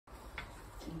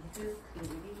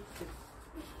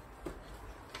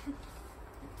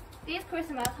This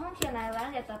Christmas, Hongxi and I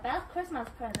learned that the best Christmas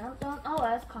presents don't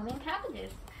always come in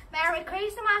packages. Merry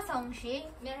Christmas, Hongxi.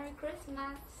 Merry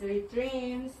Christmas. Sweet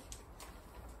dreams.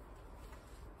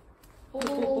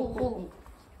 Oh.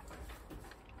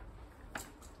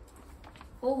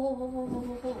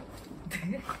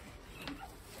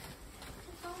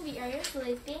 Zombie, are you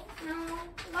sleeping? No,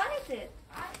 what is it?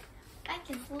 I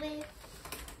can sleep.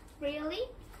 Really?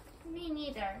 Me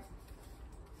neither.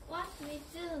 What we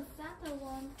do? Santa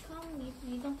won't come if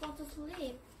we don't want to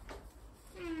sleep.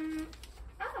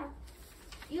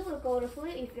 You will go to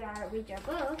sleep if you are read your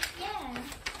book. Yeah.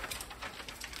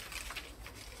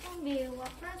 Zombie,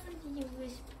 what present do you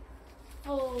wish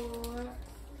for?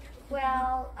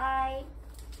 Well,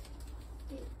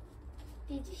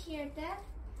 Did you hear that?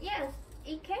 yes,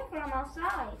 it came from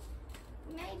outside.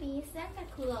 Maybe Santa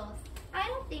Claus. I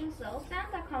don't think so.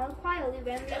 Santa comes quietly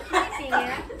when we're sleeping.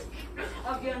 Yeah?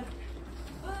 Again.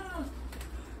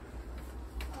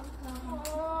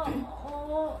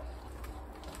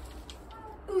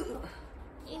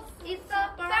 It's a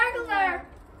burglar.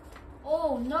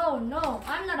 Oh, no,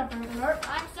 I'm not a burglar.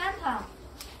 I'm Santa.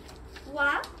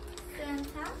 What?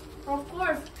 Santa? Of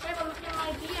course, take a look at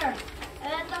my beard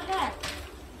and the hat.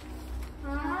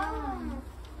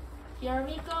 Here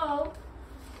we go.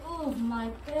 Oh, my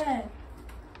bed.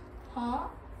 Huh?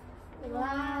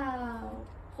 Wow.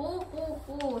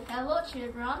 Hoo. Hello,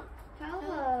 children.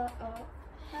 Hello.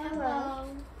 Hello.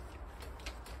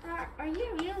 Are you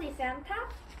really Santa?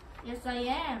 Yes, I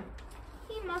am.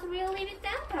 He must really be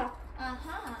Santa.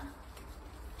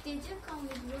 Did you come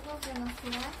with Rudolph and a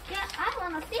sled? Yeah, I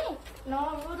wanna see.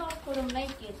 No, Rudolph couldn't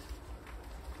make it.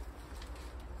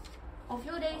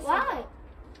 Why?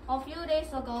 A few days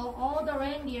ago, all the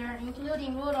reindeer,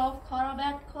 including Rudolph, caught a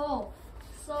bad cold.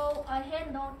 So I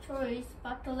had no choice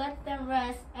but to let them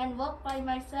rest and walk by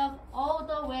myself all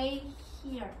the way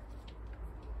here.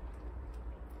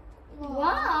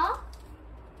 Wow.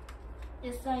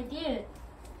 Yes, I did.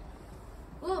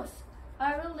 Oops,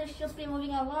 I really should be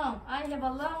moving along. I have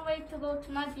a long way to go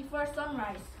tonight before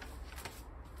sunrise.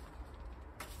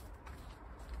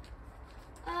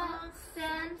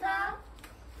 Santa?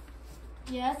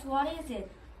 Yes, what is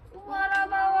it? What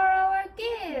about our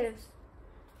gifts?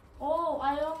 Oh,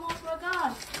 I almost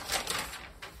forgot.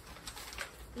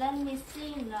 Let me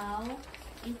see now.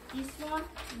 Is this one?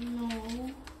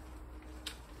 No.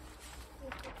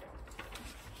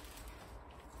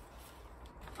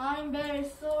 I'm very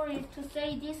sorry to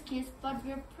say this, kids, but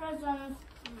your presents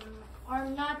are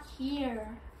not here.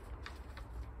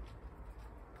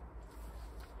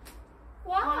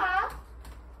 What?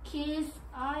 Kids,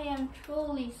 I am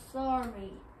truly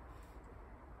sorry.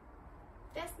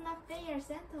 That's not fair,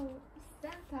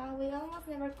 Santa, we almost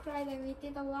never cried and we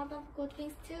did a lot of good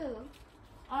things too.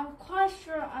 I'm quite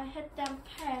sure I had them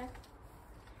packed.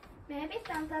 Maybe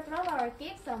Santa brought our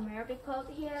gift somewhere because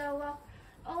he had to walk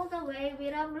all the way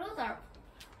without Rudolph.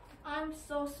 I'm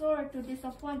so sorry to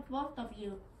disappoint both of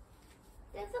you.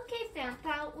 That's okay,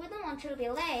 Santa. We don't want you to be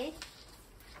late.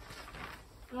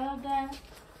 Well then,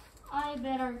 I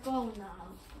better go now.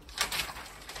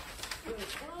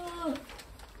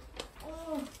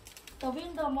 The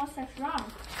window must have shrunk.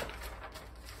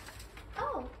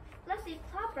 Oh, let's eat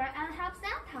supper and help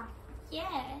Santa.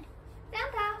 Yeah.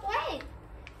 Santa, wait!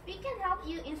 We can help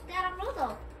you instead of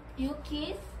Rudolph. You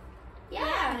kids?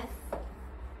 Yes.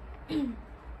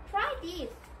 Try this.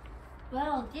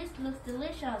 Well, this looks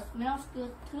delicious. Smells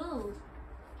good too.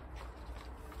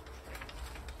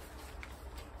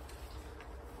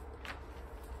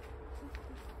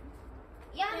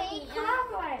 Yummy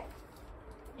chocolate.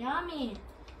 Yummy.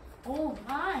 Oh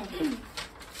my.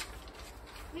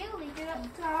 We'll leave it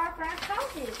up to our friends'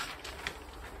 houses.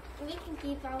 We can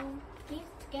keep our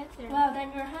gifts together. Well,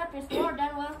 then your help is more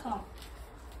than welcome.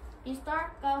 It's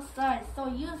dark outside, so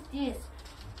use this.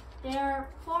 They're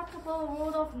portable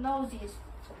Rudolph noses.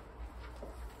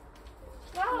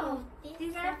 Wow,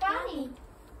 these are funny.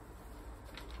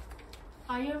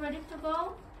 Are you ready to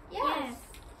go? Yes.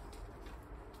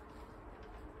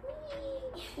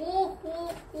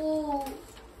 Ooh.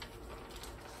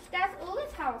 That's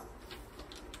Uli's house.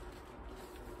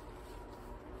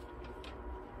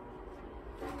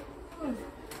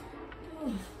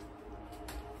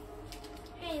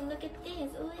 Hey, look at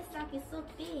this. Uli's sock is so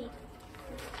big.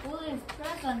 Uli's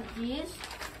present is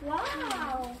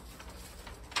Wow.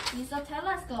 It's a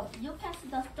telescope. You can see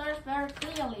the stars very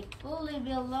clearly. Uli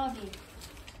will love it.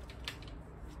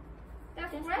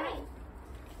 That's great.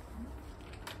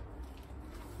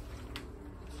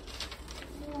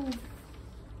 Ooh.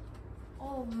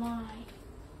 Oh my.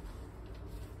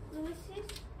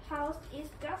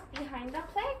 in the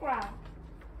playground.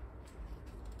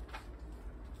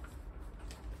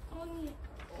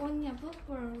 Only a book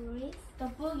for a race. The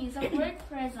book is a great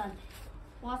present.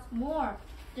 What's more,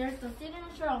 there's the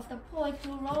signature of the poet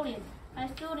who wrote it. I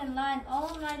stood in line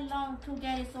all night long to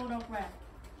get his autograph.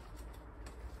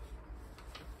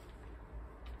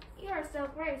 You're so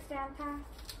great, Santa.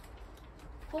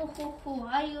 Ho,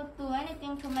 I would do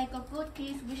anything to make a good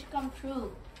kid's wish come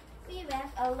true. We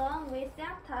went along with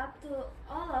Santa to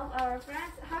all of our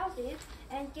friends' houses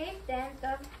and gave them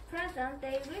the present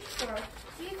they wished for.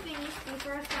 We finished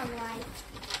before sunlight.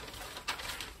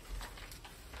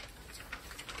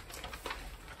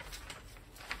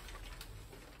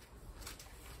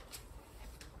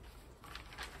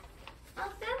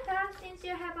 Oh, Santa, since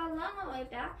you have a long way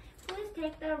back, please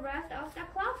take the rest of the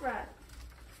cloth rug.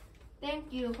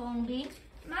 Thank you, Hongli.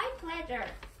 My pleasure.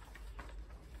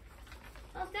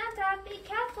 Oh, Santa, be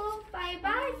careful.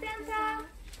 Bye-bye, Santa.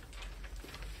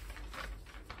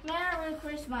 Merry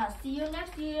Christmas. See you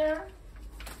next year.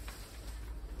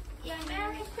 Yeah,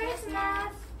 Merry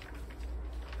Christmas.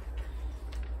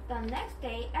 The next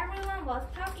day, everyone was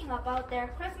talking about their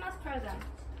Christmas presents.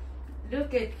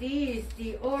 Look at this,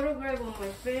 the autograph of my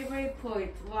favorite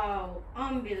poet. Wow,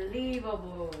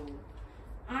 unbelievable.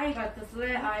 I got the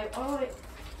sled I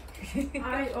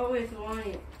always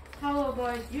wanted. How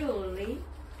about you, Lee?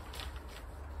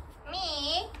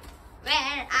 Me?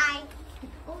 Where I?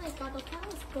 Oh my god, the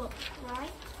telescope,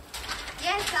 right?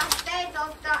 Yes, the state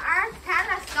of the Earth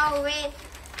telescope with.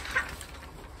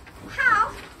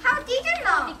 How did you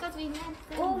know? Because we met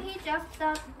them. Oh, he just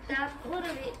thought that would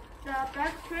be the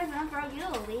best present for you,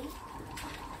 Lee.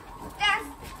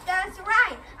 That's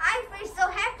right. I feel so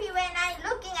happy when I'm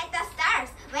looking at the stars.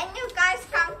 When you guys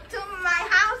come to my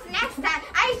house next time,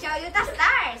 I show you the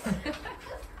stars.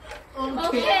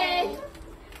 Okay.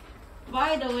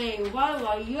 By the way, what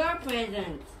were your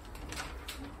presents?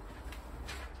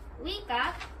 We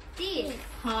got this.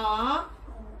 Huh?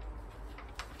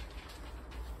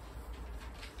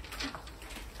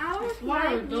 Our What are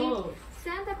flight with those?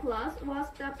 Santa Claus was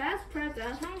the best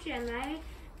present Hongxi and I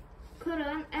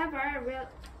couldn't ever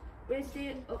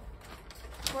receive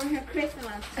for her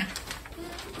Christmas.